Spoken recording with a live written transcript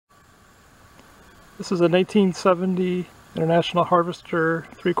This is a 1970 International Harvester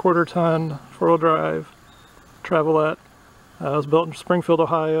 3/4 ton 4-wheel drive Travelette. It was built in Springfield,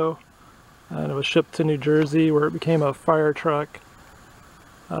 Ohio, and it was shipped to New Jersey where it became a fire truck.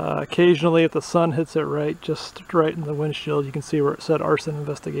 Occasionally if the sun hits it just right in the windshield, you can see where it said arson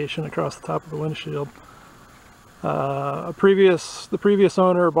investigation across the top of the windshield. The previous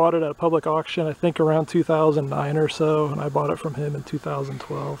owner bought it at a public auction, I think around 2009 or so, and I bought it from him in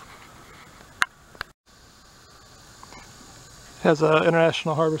 2012. Has an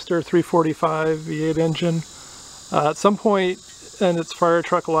International Harvester 345 V8 engine. At some point in its fire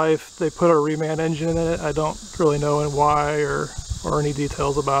truck life, they put a reman engine in it. I don't really know why or any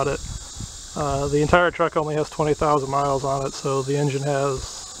details about it. The entire truck only has 20,000 miles on it, so the engine has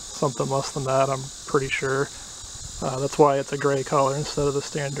something less than that, I'm pretty sure. That's why it's a gray color instead of the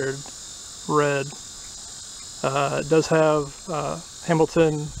standard red. It does have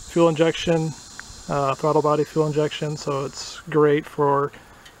Hamilton fuel injection, throttle body fuel injection, so it's great for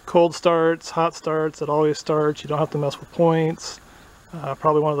cold starts, hot starts. It always starts. You don't have to mess with points.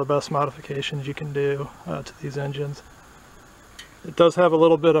 Probably one of the best modifications you can do to these engines. It does have a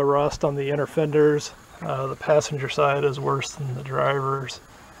little bit of rust on the inner fenders. The passenger side is worse than the driver's.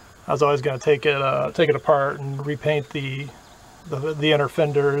 I was always going to take it apart and repaint the inner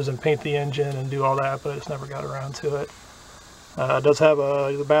fenders and paint the engine and do all that, but I just never got around to it. It does have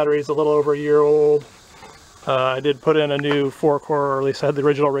the battery's a little over a year old. I did put in a new 4-core, or at least I had the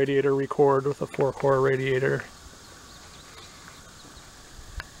original radiator record with a 4-core radiator.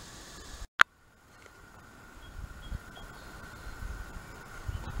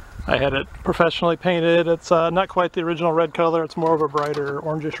 I had it professionally painted. It's not quite the original red color. It's more of a brighter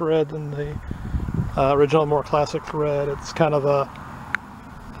orangish red than the original, more classic red. It's kind of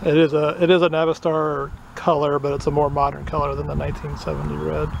it is a Navistar color, but it's a more modern color than the 1970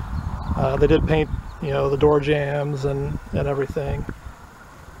 red. They did paint, you know, the door jambs and everything.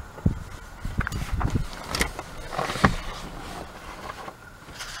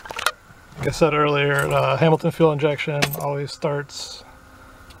 Like I said earlier, Hamilton fuel injection always starts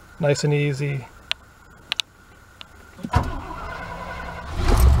nice and easy.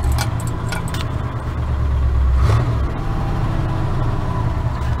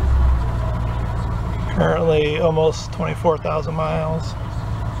 Currently almost 24,000 miles.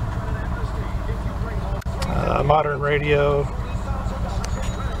 Modern radio.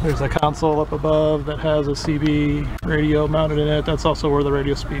 There's a console up above that has a CB radio mounted in it. That's also where the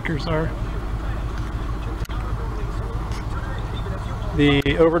radio speakers are.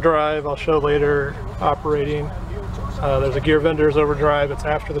 The overdrive I'll show later operating. There's a gear vendor's overdrive. It's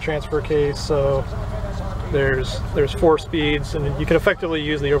after the transfer case, so there's 4 speeds, and you can effectively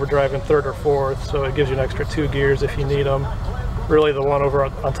use the overdrive in 3rd or 4th, so it gives you an extra 2 gears if you need them. Really the one over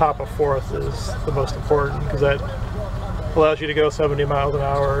on top of 4th is the most important, because that allows you to go 70 miles an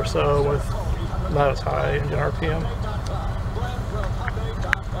hour or so with not as high engine RPM.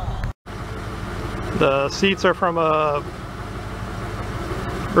 The seats are from a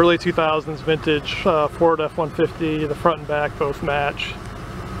early 2000s vintage Ford F-150. The front and back both match.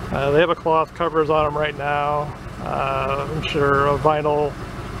 They have a cloth covers on them right now. I'm sure a vinyl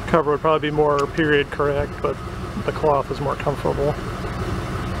cover would probably be more period correct, but the cloth is more comfortable.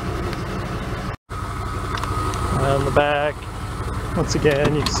 And the back, once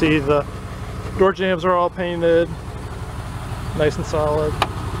again, you can see the door jambs are all painted, nice and solid.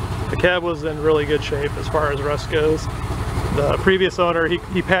 The cab was in really good shape as far as rust goes. The previous owner,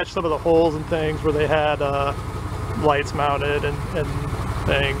 he patched some of the holes and things where they had lights mounted and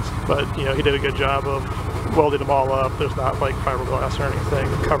things, but you know, he did a good job of welding them all up. There's not like fiberglass or anything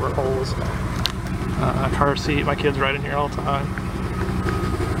to cover holes. Car seat, my kids ride in here all the time.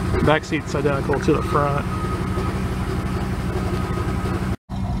 Back seat's identical to the front.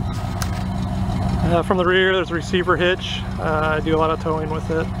 From the rear, there's a receiver hitch. I do a lot of towing with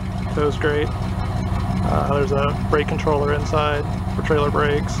it. Tows great. There's a brake controller inside for trailer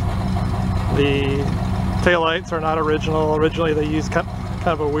brakes. The taillights are not original. Originally they used kind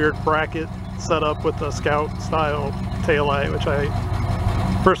of a weird bracket setup with a Scout style taillight, which I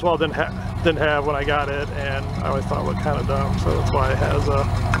first of all didn't have when I got it, and I always thought it looked kind of dumb, so that's why it has a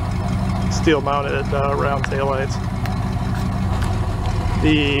steel mounted round taillights.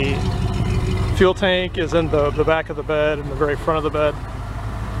 The fuel tank is in the back of the bed, in the very front of the bed.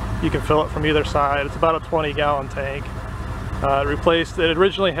 You can fill it from either side. It's about a 20-gallon tank. It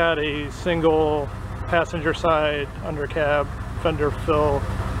originally had a single passenger side under cab fender fill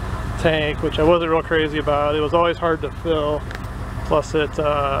tank, which I wasn't real crazy about. It was always hard to fill, plus I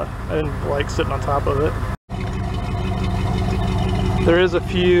didn't like sitting on top of it. There is a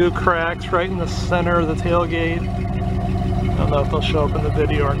few cracks right in the center of the tailgate. I don't know if they'll show up in the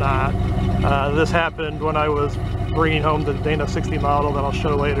video or not. This happened when I was bringing home the Dana 60 model that I'll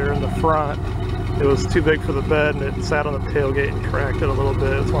show later in the front. It was too big for the bed and it sat on the tailgate and cracked it a little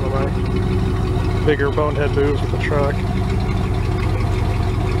bit. It's one of my bigger bonehead moves with the truck.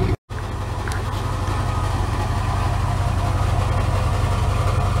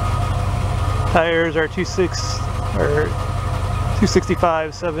 Tires are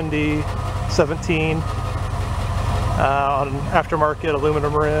 265/70/17 on aftermarket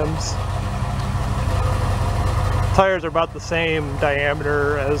aluminum rims. Tires are about the same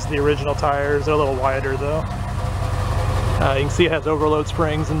diameter as the original tires. They're a little wider though. You can see it has overload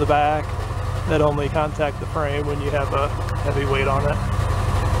springs in the back that only contact the frame when you have a heavy weight on it.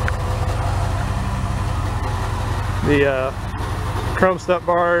 The chrome step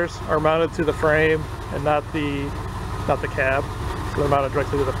bars are mounted to the frame and not the cab. So they're mounted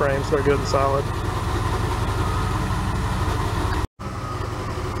directly to the frame, so they're good and solid.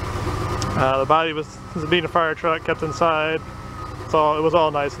 The body was being a fire truck, kept inside. It was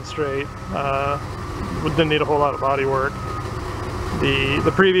all nice and straight. Didn't need a whole lot of body work.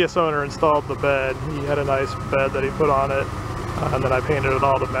 The previous owner installed the bed. He had a nice bed that he put on it, and then I painted it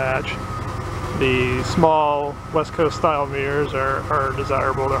all to match. The small West Coast style mirrors are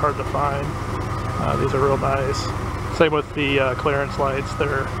desirable. They're hard to find. These are real nice. Same with the clearance lights.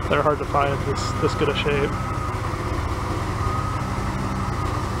 They're hard to find in this good a shape.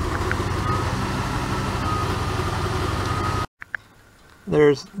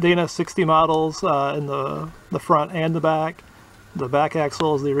 There's Dana 60 models in the front and the back. The back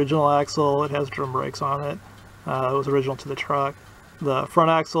axle is the original axle. It has drum brakes on it. It was original to the truck. The front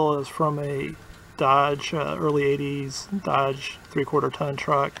axle is from a Dodge, early 80s Dodge 3/4 ton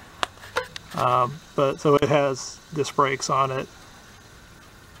truck. So it has disc brakes on it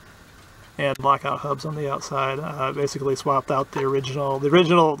and lockout hubs on the outside. Basically swapped out the original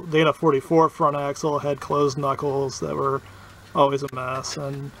Dana 44 front axle had closed knuckles that were always a mess,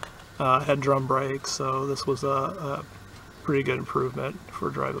 and had drum brakes, so this was a pretty good improvement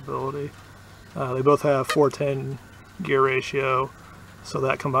for drivability. They both have 410 gear ratio, so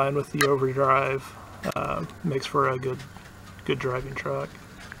that combined with the overdrive makes for a good driving truck.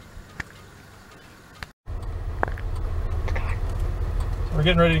 So we're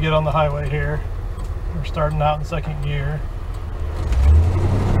getting ready to get on the highway here. We're starting out in second gear.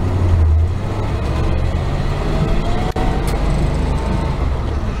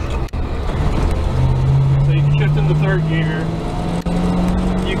 Shift into third gear.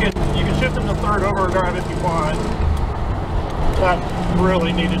 You can shift into third overdrive if you want. Not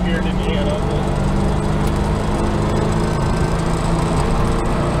really needed here in Indiana.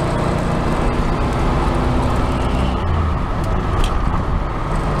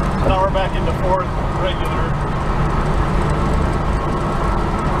 Now we're back into fourth regular.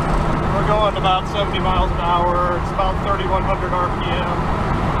 We're going about 70 miles an hour. It's about 3,100 RPM.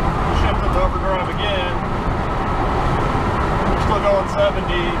 Shift into overdrive again. Still going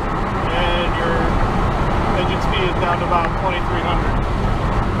 70, and your engine speed is down to about 2,300.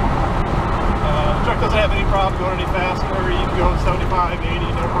 The truck doesn't have any problem going any faster. You can go 75,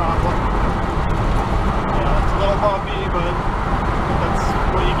 80, no problem. It's a little bumpy, but